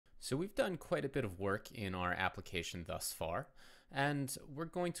So we've done quite a bit of work in our application thus far, and we're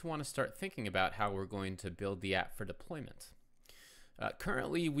going to want to start thinking about how we're going to build the app for deployment.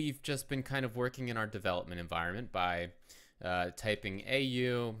 Currently, we've just been kind of working in our development environment by typing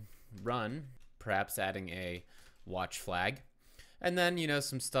au run, perhaps adding a watch flag, and then,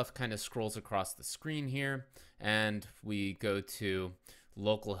 some stuff kind of scrolls across the screen here, and we go to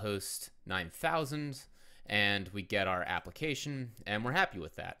localhost 9000, and we get our application, and we're happy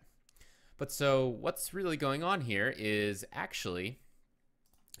with that. But so what's really going on here is actually,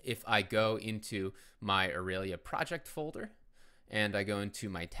 if I go into my Aurelia project folder and I go into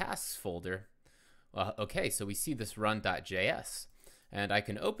my tasks folder, okay, so we see this run.js, and I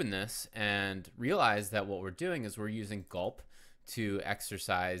can open this and realize that what we're doing is we're using gulp to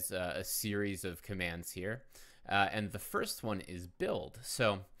exercise a series of commands here. And the first one is build.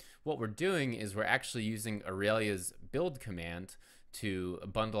 So what we're doing is we're actually using Aurelia's build command to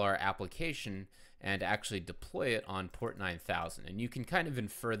bundle our application and actually deploy it on port 9000. And you can kind of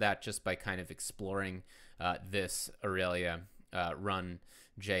infer that just by kind of exploring this Aurelia run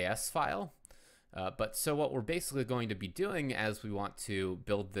JS file. But so what we're basically going to be doing as we want to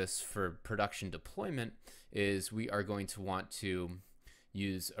build this for production deployment is we are going to want to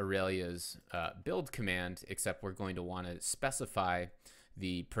use Aurelia's build command, except we're going to want to specify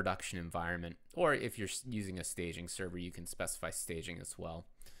the production environment, or if you're using a staging server, you can specify staging as well.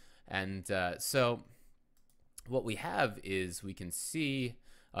 And so what we have is we can see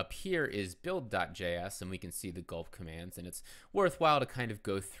up here is build.js, and we can see the gulp commands, and it's worthwhile to kind of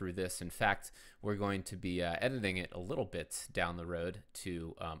go through this. In fact, we're going to be editing it a little bit down the road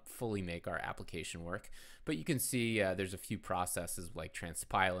to fully make our application work. But you can see there's a few processes like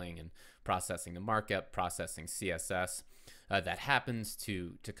transpiling and processing the markup, processing CSS, that happens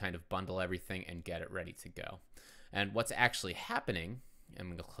to kind of bundle everything and get it ready to go. And what's actually happening, I'm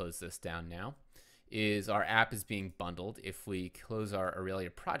going to close this down now, is our app is being bundled. If we close our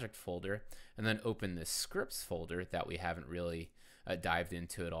Aurelia project folder and then open this scripts folder that we haven't really dived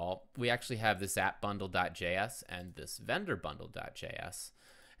into at all, we actually have this app bundle.js and this vendor bundle.js.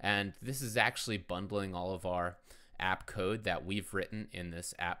 And this is actually bundling all of our app code that we've written in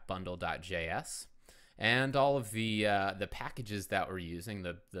this app bundle.js. And all of the packages that we're using,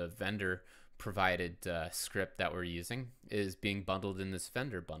 the vendor provided script that we're using, is being bundled in this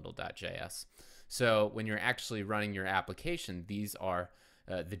vendor bundle.js. So when you're actually running your application, these are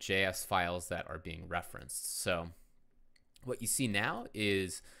the JS files that are being referenced. So what you see now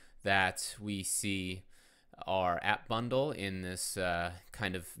is that we see our app bundle in this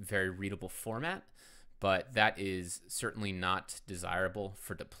kind of very readable format, but that is certainly not desirable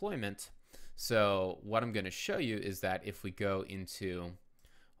for deployment. So what I'm going to show you is that if we go into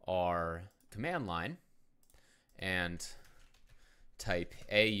our command line and type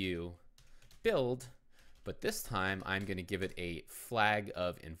au build, but this time I'm going to give it a flag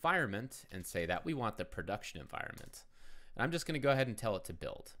of environment and say that we want the production environment. And I'm just going to go ahead and tell it to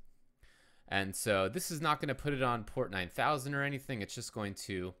build. And so this is not going to put it on port 9000 or anything. It's just going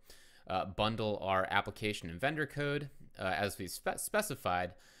to bundle our application and vendor code as we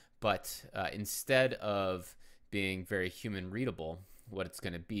specified. But instead of being very human readable, what it's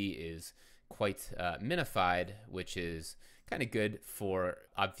going to be is quite minified, which is kind of good for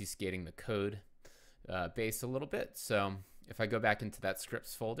obfuscating the code base a little bit. So if I go back into that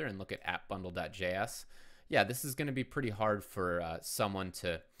scripts folder and look at appbundle.js, yeah, this is going to be pretty hard for someone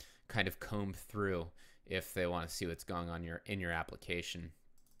to kind of comb through if they want to see what's going on in your application,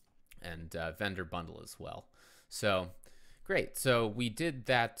 and vendor bundle as well. So great. So we did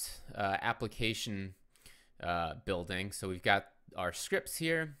that application building. So we've got our scripts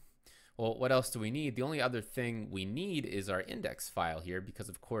here. Well, what else do we need? The only other thing we need is our index file here, because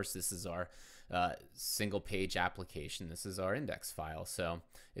of course this is our single page application. This is our index file. So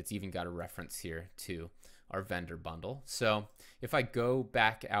it's even got a reference here to our vendor bundle. So if I go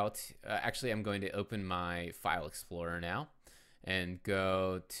back out, actually I'm going to open my file explorer now and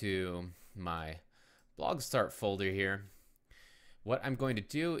go to my blog start folder here. What I'm going to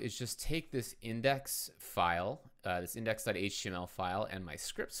do is just take this index file, this index.html file, and my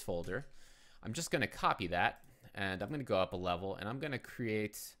scripts folder. I'm just going to copy that, and I'm going to go up a level, and I'm going to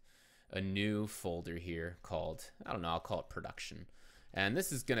create a new folder here called, I don't know, I'll call it production. And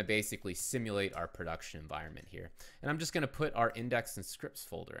this is going to basically simulate our production environment here. And I'm just going to put our index and scripts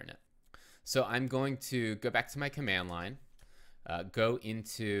folder in it. So I'm going to go back to my command line, go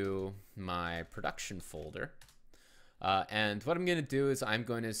into my production folder. And what I'm going to do is I'm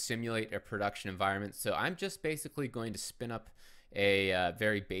going to simulate a production environment. So I'm just basically going to spin up a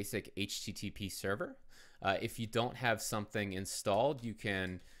very basic HTTP server. If you don't have something installed, you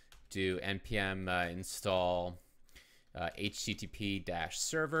can do npm install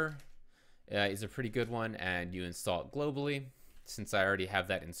http-server is a pretty good one, and you install it globally. Since I already have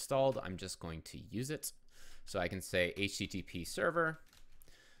that installed, I'm just going to use it. So I can say http server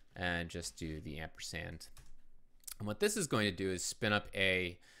and just do the ampersand. And what this is going to do is spin up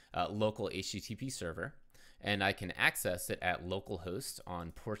a local HTTP server, and I can access it at localhost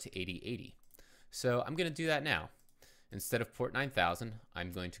on port 8080. So I'm going to do that now. Instead of port 9000,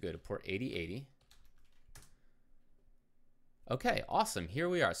 I'm going to go to port 8080. Okay, awesome. Here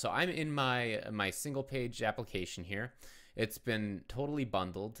we are. So I'm in my single page application here. It's been totally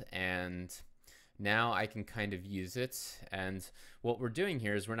bundled, and now I can kind of use it. And what we're doing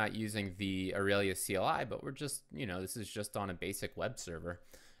here is we're not using the Aurelia CLI, but we're just, this is just on a basic web server,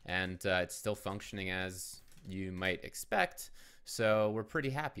 and it's still functioning as you might expect. So we're pretty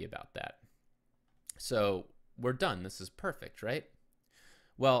happy about that. So we're done. This is perfect, right?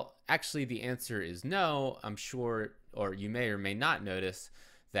 Well, actually the answer is no. I'm sure, or you may or may not notice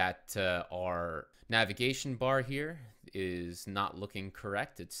that our navigation bar here is not looking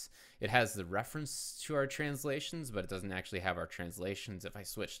correct. It has the reference to our translations, but it doesn't actually have our translations. If I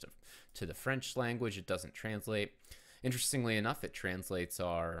switch to the French language, it doesn't translate. Interestingly enough, it translates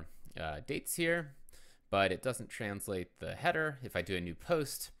our dates here, but it doesn't translate the header. If I do a new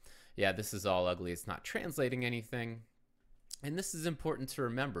post, yeah, this is all ugly. It's not translating anything. And this is important to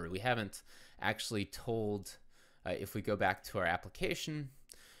remember. We haven't actually told, if we go back to our application,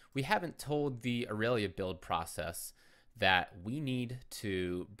 we haven't told the Aurelia build process that we need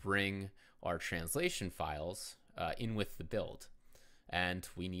to bring our translation files in with the build. And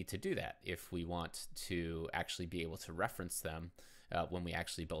we need to do that if we want to actually be able to reference them when we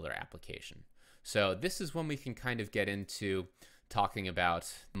actually build our application. So this is when we can kind of get into talking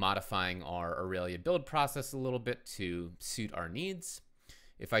about modifying our Aurelia build process a little bit to suit our needs.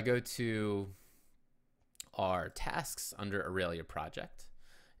 If I go to our tasks under Aurelia project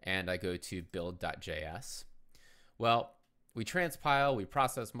and I go to build.js, well, we transpile, we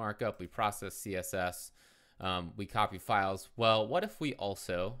process markup, we process CSS, we copy files. Well, what if we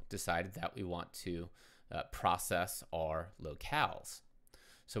also decided that we want to process our locales?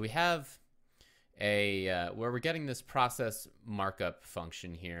 So we have where we're getting this process markup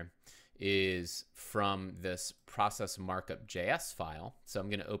function here is from this process markup JS file. So I'm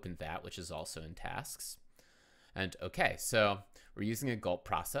going to open that, which is also in tasks. And okay, so we're using a gulp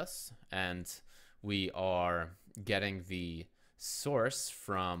process, and we are getting the source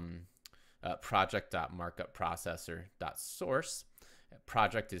from project.markupprocessor.source.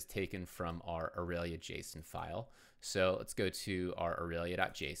 Project is taken from our Aurelia.json file. So let's go to our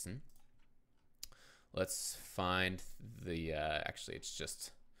Aurelia.json. Let's find the, actually it's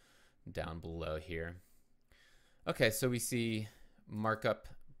just down below here. Okay, so we see markup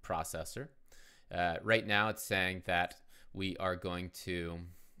processor. Right now it's saying that we are going to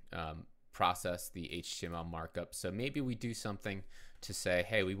process the HTML markup. So maybe we do something to say,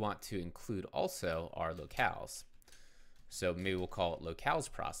 hey, we want to include also our locales. So maybe we'll call it locales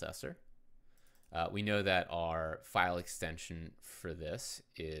processor. We know that our file extension for this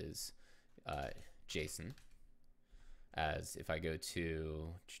is JSON. As if I go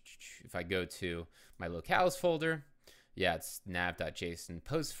to my locales folder, yeah, it's nav.json,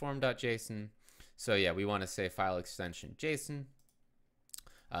 postform.json. So yeah, we want to say file extension JSON.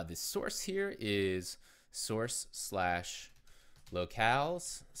 The source here is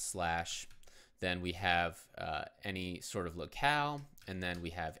source/locales/ then we have any sort of locale, and then we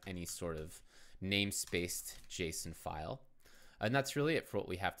have any sort of namespaced JSON file. And that's really it for what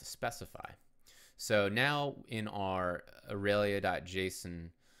we have to specify. So now in our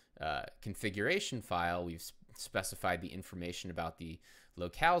aurelia.json configuration file, we've specified the information about the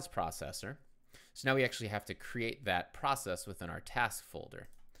locales processor. So now we actually have to create that process within our task folder.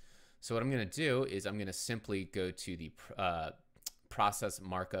 So what I'm going to do is I'm going to simply go to the process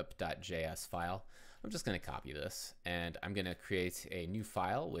markup.js file. I'm just going to copy this, and I'm going to create a new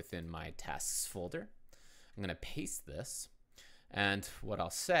file within my tasks folder. I'm going to paste this. And what I'll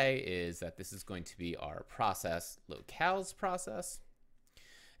say is that this is going to be our process locales process.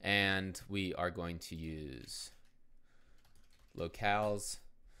 And we are going to use locales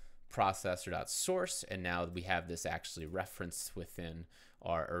processor.source. And now we have this actually referenced within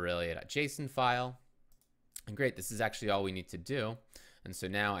our aurelia.json file. And great, this is actually all we need to do. And so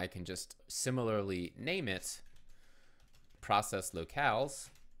now I can just similarly name it process locales.js.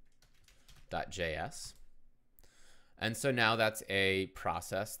 And so now that's a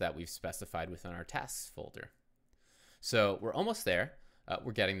process that we've specified within our tasks folder. So we're almost there.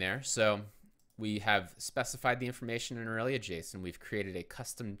 We're getting there. So we have specified the information in Aurelia.json. We've created a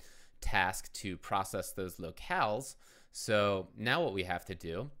custom task to process those locales. So now what we have to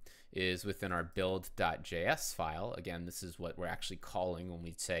do is within our build.js file, again, this is what we're actually calling when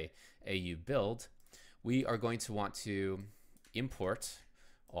we say au build, we are going to want to import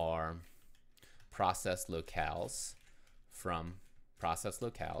our process locales from process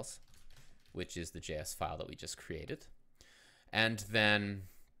locales, which is the JS file that we just created. And then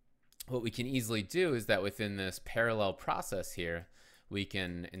what we can easily do is that within this parallel process here, we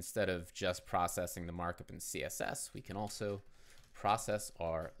can, instead of just processing the markup in CSS, we can also process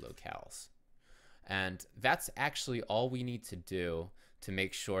our locales. And that's actually all we need to do to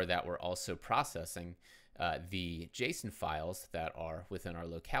make sure that we're also processing the JSON files that are within our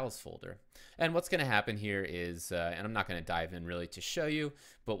locales folder. And what's going to happen here is, and I'm not going to dive in really to show you,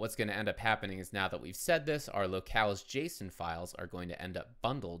 but what's going to end up happening is now that we've said this, our locales JSON files are going to end up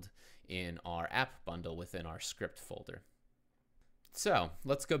bundled in our app bundle within our script folder. So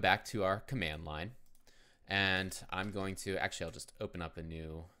let's go back to our command line, and I'm going to, actually I'll just open up a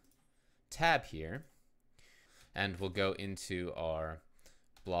new tab here, and we'll go into our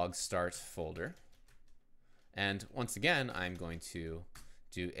blog start folder. And once again, I'm going to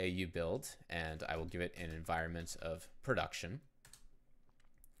do au build, and I will give it an environment of production.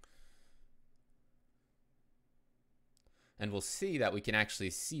 And we'll see that we can actually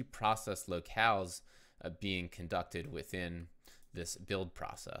see process locales being conducted within this build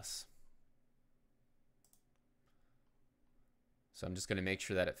process. So I'm just going to make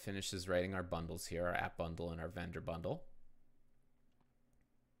sure that it finishes writing our bundles here, our app bundle and our vendor bundle.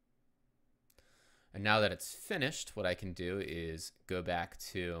 And now that it's finished, what I can do is go back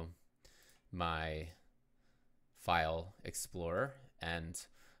to my file explorer, and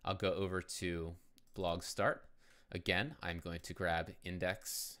I'll go over to blog start. Again, I'm going to grab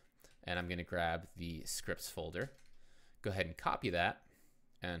index, and I'm going to grab the scripts folder. Go ahead and copy that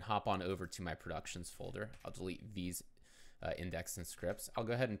and hop on over to my productions folder. I'll delete these index and scripts. I'll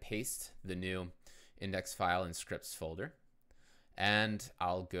go ahead and paste the new index file and scripts folder. And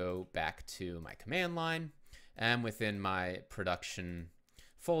I'll go back to my command line, and within my production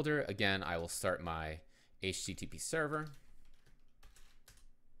folder, again, I will start my HTTP server.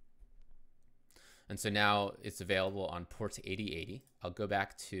 And so now it's available on port 8080. I'll go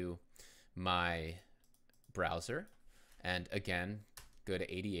back to my browser and again, go to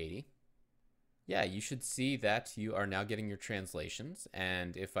 8080. Yeah, you should see that you are now getting your translations.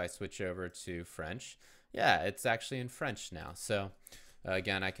 And if I switch over to French, yeah, it's actually in French now. So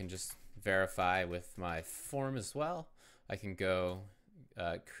again, I can just verify with my form as well. I can go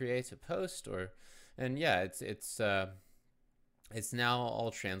create a post, and yeah, it's now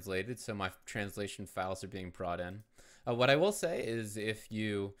all translated. So my translation files are being brought in. What I will say is if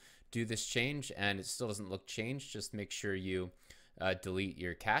you do this change and it still doesn't look changed, just make sure you delete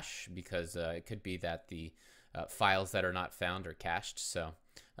your cache, because it could be that the files that are not found are cached. So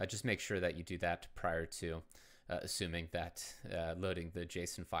just make sure that you do that prior to assuming that loading the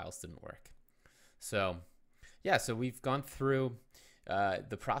JSON files didn't work. So yeah, so we've gone through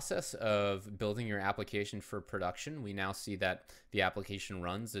the process of building your application for production. We now see that the application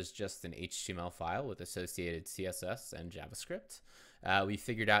runs as just an HTML file with associated CSS and JavaScript. We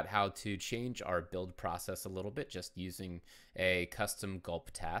figured out how to change our build process a little bit just using a custom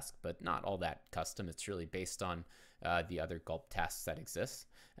gulp task, but not all that custom. It's really based on the other gulp tasks that exist.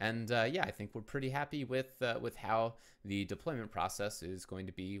 And yeah, I think we're pretty happy with how the deployment process is going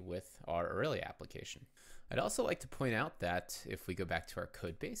to be with our Aurelia application. I'd also like to point out that if we go back to our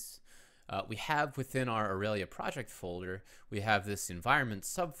code base, we have within our Aurelia project folder, we have this environment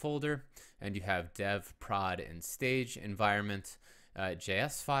subfolder, and you have dev, prod, and stage environment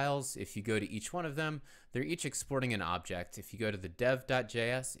JS files. If you go to each one of them, they're each exporting an object. If you go to the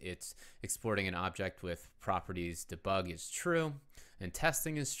dev.js, it's exporting an object with properties debug is true and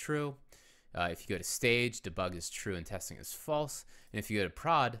testing is true. If you go to stage, debug is true and testing is false. And if you go to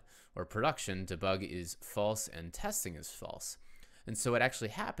prod or production, debug is false and testing is false. And so what actually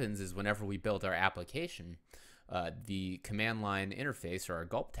happens is whenever we build our application, the command line interface or our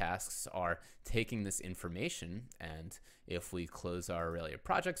gulp tasks are taking this information, and if we close our Aurelia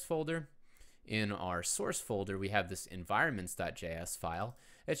projects folder, in our source folder we have this environments.js file.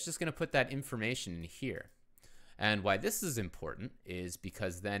 It's just going to put that information in here. And why this is important is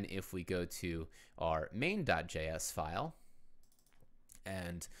because then if we go to our main.js file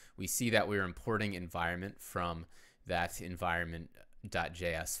and we see that we're importing environment from that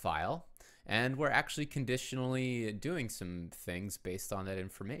environment.js file, and we're actually conditionally doing some things based on that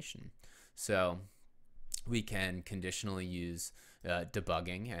information. So we can conditionally use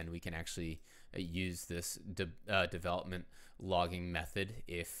debugging, and we can actually use this development logging method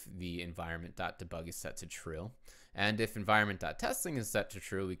if the environment.debug is set to true. And if environment.testing is set to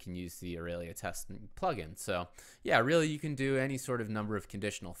true, we can use the Aurelia testing plugin. So yeah, really you can do any sort of number of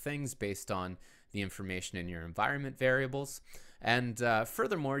conditional things based on the information in your environment variables. And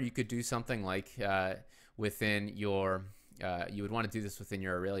furthermore, you could do something like within your you would want to do this within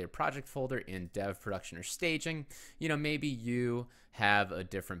your Aurelia project folder in dev, production, or staging. You know, maybe you have a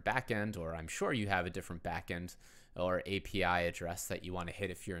different backend, or I'm sure you have a different backend or API address that you want to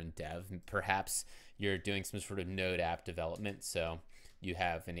hit if you're in dev. Perhaps you're doing some sort of node app development, so you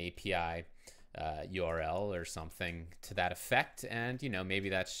have an API URL or something to that effect, and you know, maybe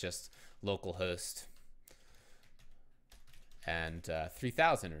that's just localhost and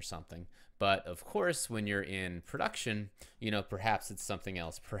 3000 or something. But of course, when you're in production, you know, perhaps it's something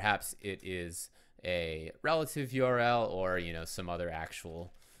else. Perhaps it is a relative URL, or you know, some other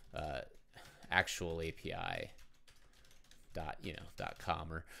actual API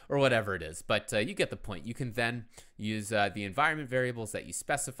 .com or whatever it is. But you get the point. You can then use the environment variables that you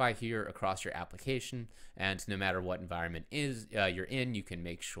specify here across your application, and no matter what environment you're in, you can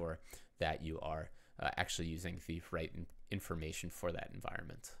make sure that you are actually using the right information for that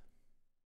environment.